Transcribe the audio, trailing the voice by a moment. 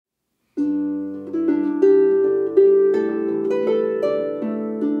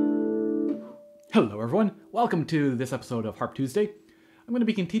Hello everyone, welcome to this episode of Harp Tuesday. I'm going to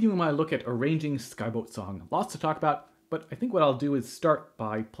be continuing my look at arranging Skyboat Song. Lots to talk about, but I think what I'll do is start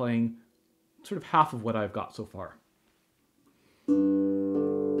by playing sort of half of what I've got so far.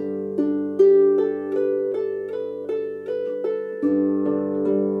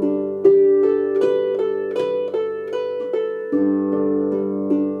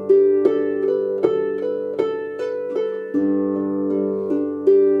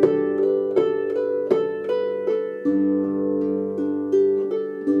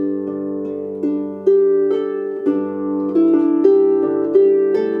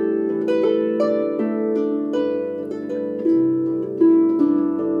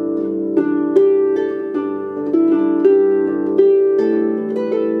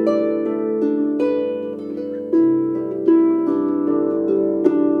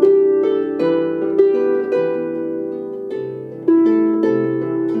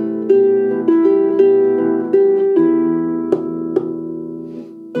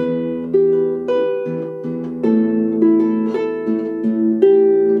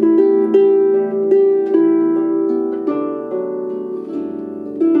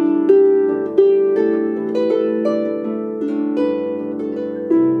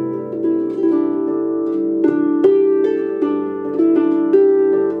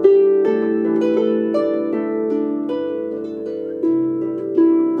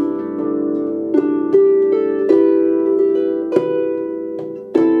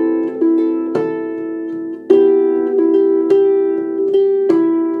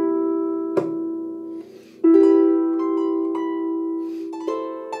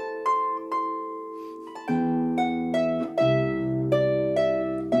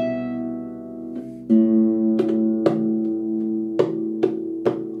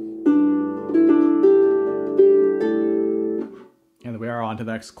 On to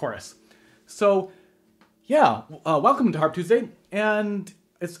the next chorus. So yeah, welcome to Harp Tuesday, and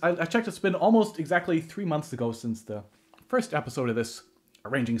I checked, it's been almost exactly 3 months ago since the first episode of this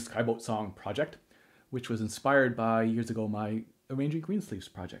Arranging Skyboat Song project, which was inspired by years ago my Arranging Greensleeves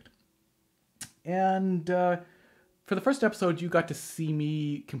project. And for the first episode, you got to see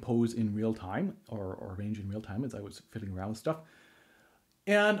me compose in real time, or arrange in real time as I was fiddling around with stuff.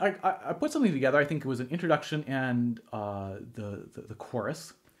 And I put something together. I think it was an introduction and the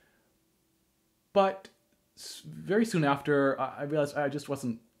chorus. But very soon after, I realized I just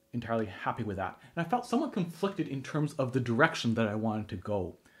wasn't entirely happy with that. And I felt somewhat conflicted in terms of the direction that I wanted to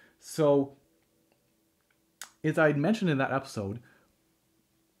go. So, as I mentioned in that episode,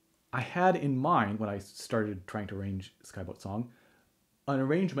 I had in mind, when I started trying to arrange Skyboat Song, an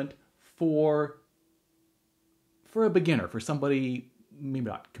arrangement for a beginner, for somebody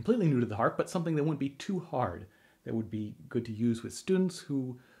maybe not completely new to the harp, but something that wouldn't be too hard, that would be good to use with students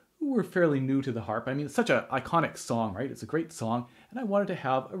who were fairly new to the harp. I mean, it's such an iconic song, right? It's a great song, and I wanted to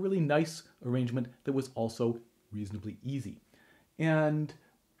have a really nice arrangement that was also reasonably easy. And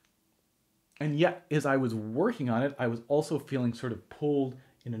yet, as I was working on it, I was also feeling sort of pulled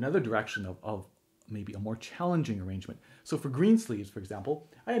in another direction of maybe a more challenging arrangement. So for Greensleeves, for example,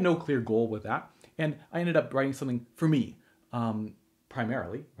 I had no clear goal with that, and I ended up writing something for me,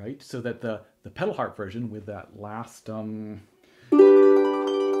 primarily, right? So that the pedal harp version with that last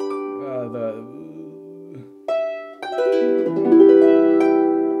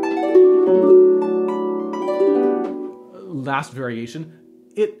last variation,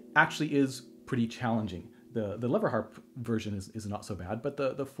 it actually is pretty challenging. The lever harp version is not so bad, but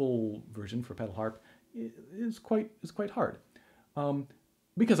the full version for pedal harp is quite hard,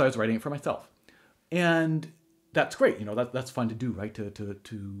 because I was writing it for myself. And that's great, you know, that's fun to do, right? To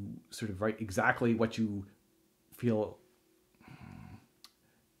sort of write exactly what you feel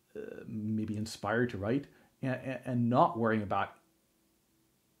maybe inspired to write, and not worrying about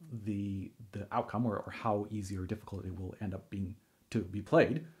the outcome or how easy or difficult it will end up being to be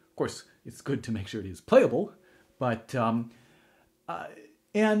played. Of course, it's good to make sure it is playable, but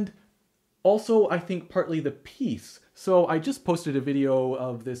and also I think partly the piece. So I just posted a video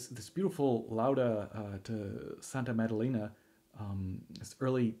of this beautiful Lauda to Santa Maddalena, this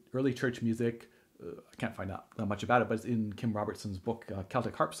early church music. I can't find out that much about it, but it's in Kim Robertson's book,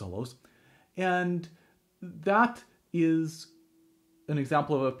 Celtic Harp Solos. And that is an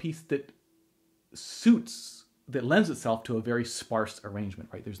example of a piece that lends itself to a very sparse arrangement,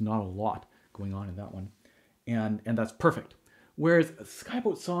 right? There's not a lot going on in that one. And that's perfect. Whereas a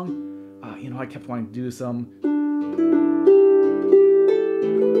Skyboat Song, I kept wanting to do some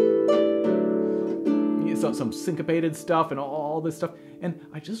syncopated stuff and all this stuff. And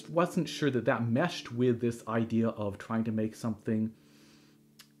I just wasn't sure that meshed with this idea of trying to make something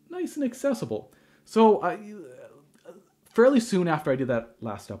nice and accessible. So fairly soon after I did that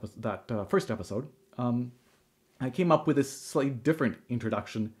first episode, I came up with this slightly different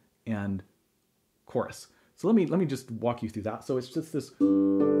introduction and chorus. So let me just walk you through that. So it's just this.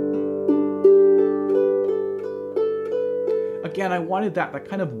 Again, I wanted that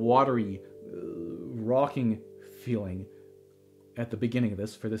kind of watery, rocking feeling at the beginning of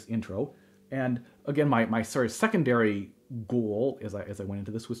this for this intro. And again, my sort of secondary goal as I went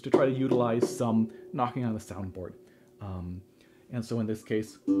into this was to try to utilize some knocking on the soundboard. And so in this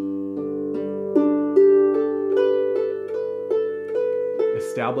case,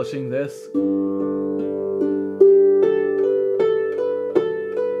 establishing this,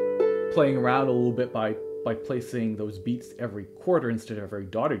 playing around a little bit by placing those beats every quarter instead of every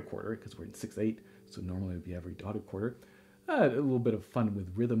dotted quarter, because we're in 6/8, so normally it would be every dotted quarter. A little bit of fun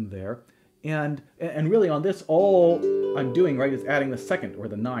with rhythm there. And really on this, all I'm doing, right, is adding the second or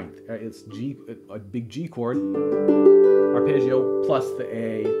the ninth. It's G, a big G chord, arpeggio plus the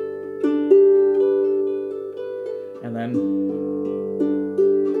A, and then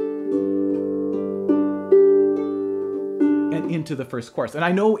and into the first chorus. And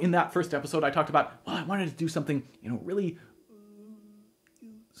I know in that first episode I talked about, well, I wanted to do something, really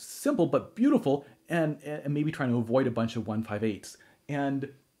simple but beautiful, and maybe trying to avoid a bunch of 1/5/8s.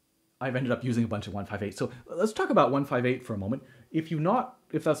 And I've ended up using a bunch of 1/5/8. So let's talk about 1/5/8 for a moment. If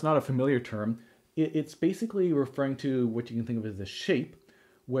that's not a familiar term, it's basically referring to what you can think of as a shape,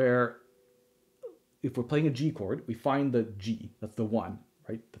 where if we're playing a G chord, we find the G, that's the 1,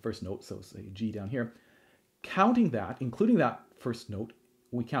 right? The first note, so say G down here. Counting that, including that first note,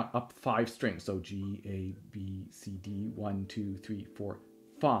 we count up 5 strings. So G, A, B, C, D, 1, 2, 3, 4,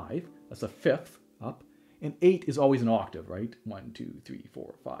 5. That's a fifth up. And 8 is always an octave, right? 1, 2, 3,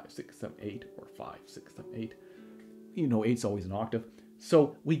 4, 5, 6, 7, 8, or 5, 6, 7, 8. 8's always an octave.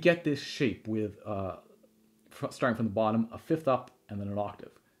 So we get this shape with, starting from the bottom, a fifth up, and then an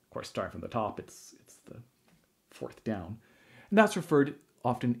octave. Of course, starting from the top, it's the fourth down. And that's referred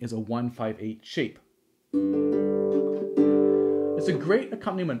often as a 1/5/8 shape. It's a great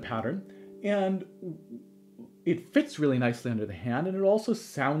accompaniment pattern, and it fits really nicely under the hand, and it also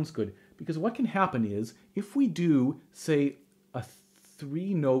sounds good. Because what can happen is, if we do, say, a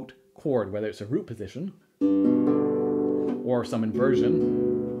 3-note chord, whether it's a root position or some inversion,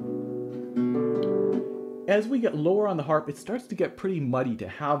 as we get lower on the harp, it starts to get pretty muddy to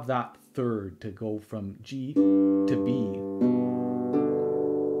have that third to go from G to B,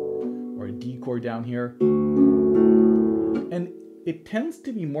 or a D chord down here. And it tends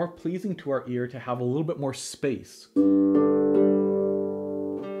to be more pleasing to our ear to have a little bit more space,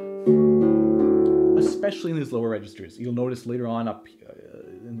 especially in these lower registers. You'll notice later on up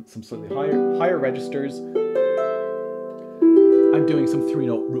in some slightly higher registers, I'm doing some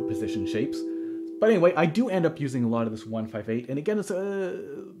 3-note root position shapes. But anyway, I do end up using a lot of this 1/5/8, and again, it's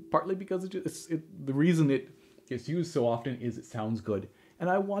partly because the reason it gets used so often is it sounds good. And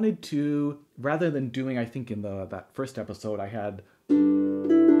I wanted to, rather than doing, I think in that first episode, I had,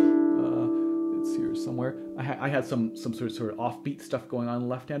 it's here somewhere, I had some sort of offbeat stuff going on the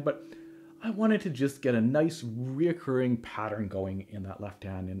left hand, but I wanted to just get a nice reoccurring pattern going in that left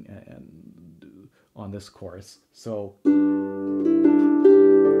hand and on this chorus. So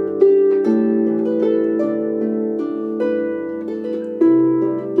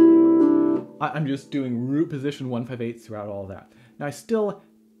I'm just doing root position 1/5/8 throughout all that. Now I still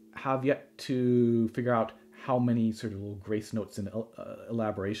have yet to figure out how many sort of little grace notes and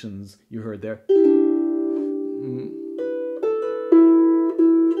elaborations you heard there.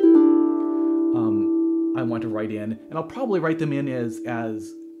 I want to write in, and I'll probably write them in as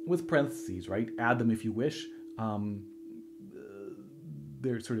with parentheses, right? Add them if you wish.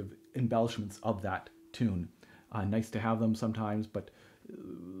 They're sort of embellishments of that tune. Nice to have them sometimes, but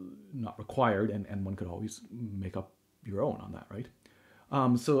not required, and one could always make up your own on that, right?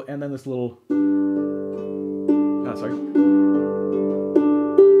 So, and then this little,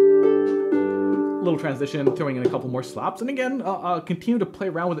 little transition, throwing in a couple more slaps, and again, I'll continue to play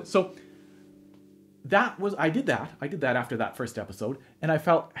around with it. So I did that after that first episode, and I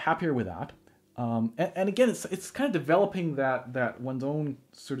felt happier with that. And again, it's kind of developing that one's own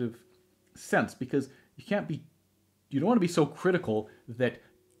sort of sense, because you don't want to be so critical that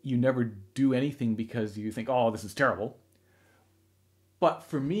you never do anything because you think, oh, this is terrible. But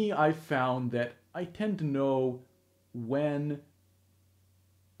for me, I found that I tend to know when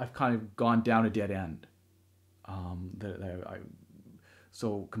I've kind of gone down a dead end.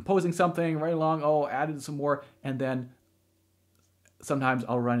 So composing something right along, added some more, and then sometimes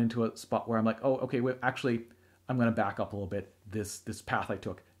I'll run into a spot where I'm like, oh, okay, actually, I'm going to back up a little bit. This path I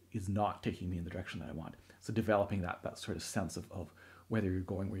took is not taking me in the direction that I want. So developing that sort of sense of whether you're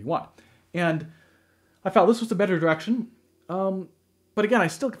going where you want. And I felt this was a better direction. But again, I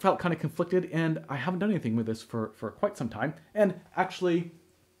still felt kind of conflicted, and I haven't done anything with this for quite some time. And actually,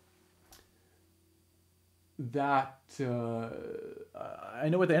 that I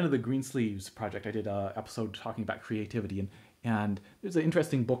know at the end of the Green Sleeves project, I did an episode talking about creativity, and there's an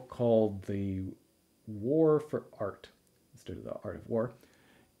interesting book called The War for Art, instead of The Art of War.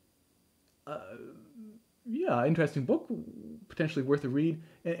 Yeah, interesting book, potentially worth a read.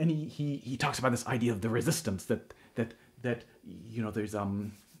 And he talks about this idea of the resistance that you know, there's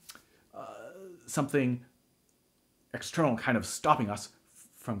something external kind of stopping us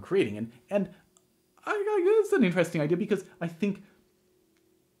from creating, and it's an interesting idea, because I think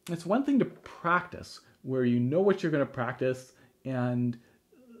it's one thing to practice where you know what you're going to practice, and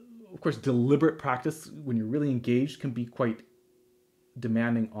of course deliberate practice when you're really engaged can be quite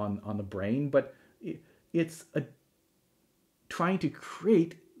demanding on the brain, but it's trying to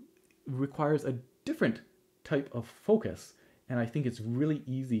create requires a different type of focus, and I think it's really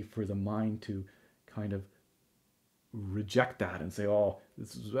easy for the mind to kind of reject that and say, oh,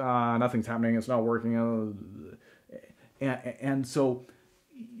 this is nothing's happening, it's not working, and so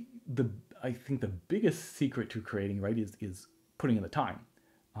I think the biggest secret to creating, right, is putting in the time.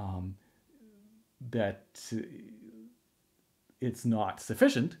 That it's not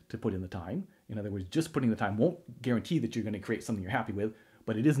sufficient to put in the time. In other words, just putting the time won't guarantee that you're going to create something you're happy with,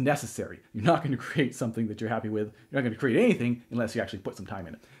 but it is necessary. You're not going to create something that you're happy with. You're not going to create anything unless you actually put some time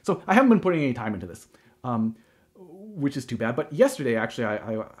in it. So I haven't been putting any time into this, which is too bad. But yesterday, actually,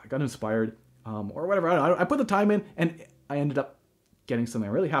 I got inspired, or whatever. I put the time in, and I ended up getting something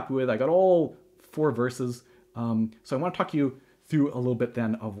I'm really happy with. I got all 4 verses. So I want to talk you through a little bit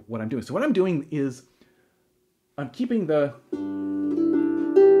then of what I'm doing. So what I'm doing is I'm keeping that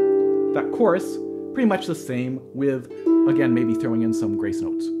chorus pretty much the same, with, again, maybe throwing in some grace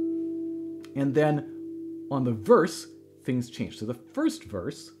notes. And then on the verse, things change. So the first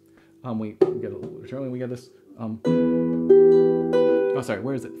verse, we get this. Oh, sorry,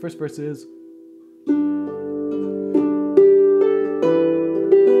 where is it? First verse is.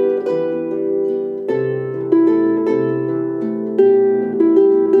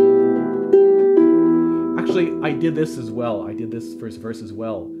 Actually, I did this as well. I did this first verse as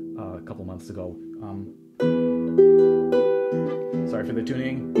well a couple months ago. Sorry for the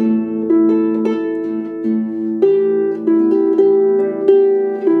tuning.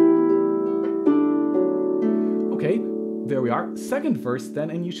 Okay, there we are. Second verse then,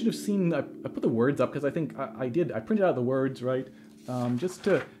 and you should have seen, I put the words up because I think I printed out the words, right? Just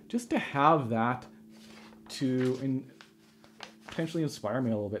to have that to potentially inspire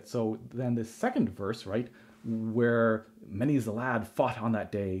me a little bit. So then the second verse, right, where many's the lad fought on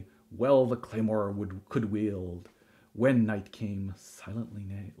that day, well the claymore could wield, when night came,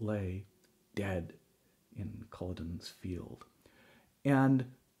 silently lay, dead in Culloden's field. And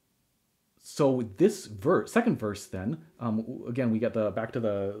so this second verse then, again, we get back to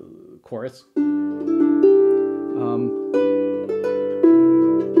the chorus.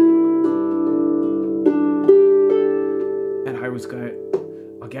 And I was gonna,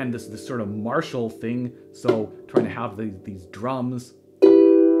 again, this sort of martial thing, so trying to have these drums,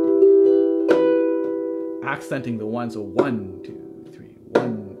 accenting the one, so 1, 2, 3,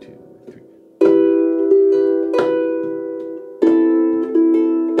 1, 2, 3.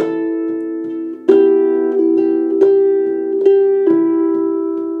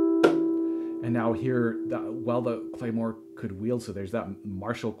 And now here, well, the claymore could wield, so there's that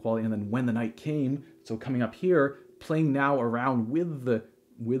martial quality, and then when the night came, so coming up here, playing now around with the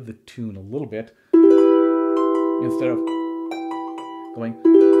tune a little bit, instead of going.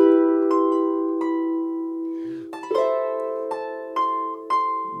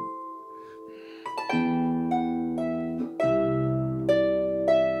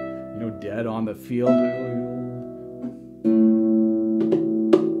 Dead on the field.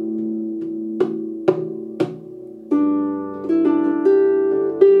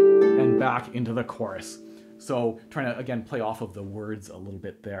 And back into the chorus. So trying to, again, play off of the words a little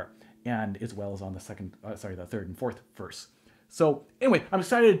bit there, and as well as on the the third and fourth verse. So anyway, I'm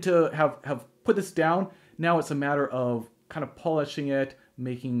excited to have put this down. Now it's a matter of kind of polishing it,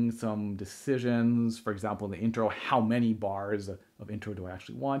 making some decisions. For example, in the intro, how many bars of intro do I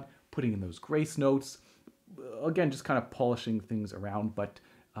actually want? Putting in those grace notes. Again, just kind of polishing things around, but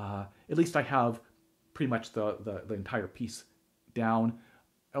at least I have pretty much the entire piece down.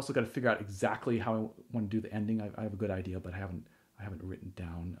 I also got to figure out exactly how I want to do the ending. I have a good idea, but I haven't written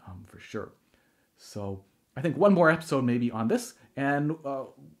down for sure. So I think one more episode maybe on this, and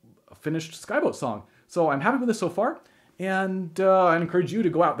finished Skyboat song. So I'm happy with this so far, and I encourage you to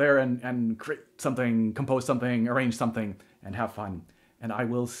go out there and create something, compose something, arrange something, and have fun. And I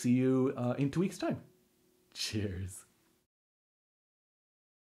will see you in 2 weeks' time. Cheers.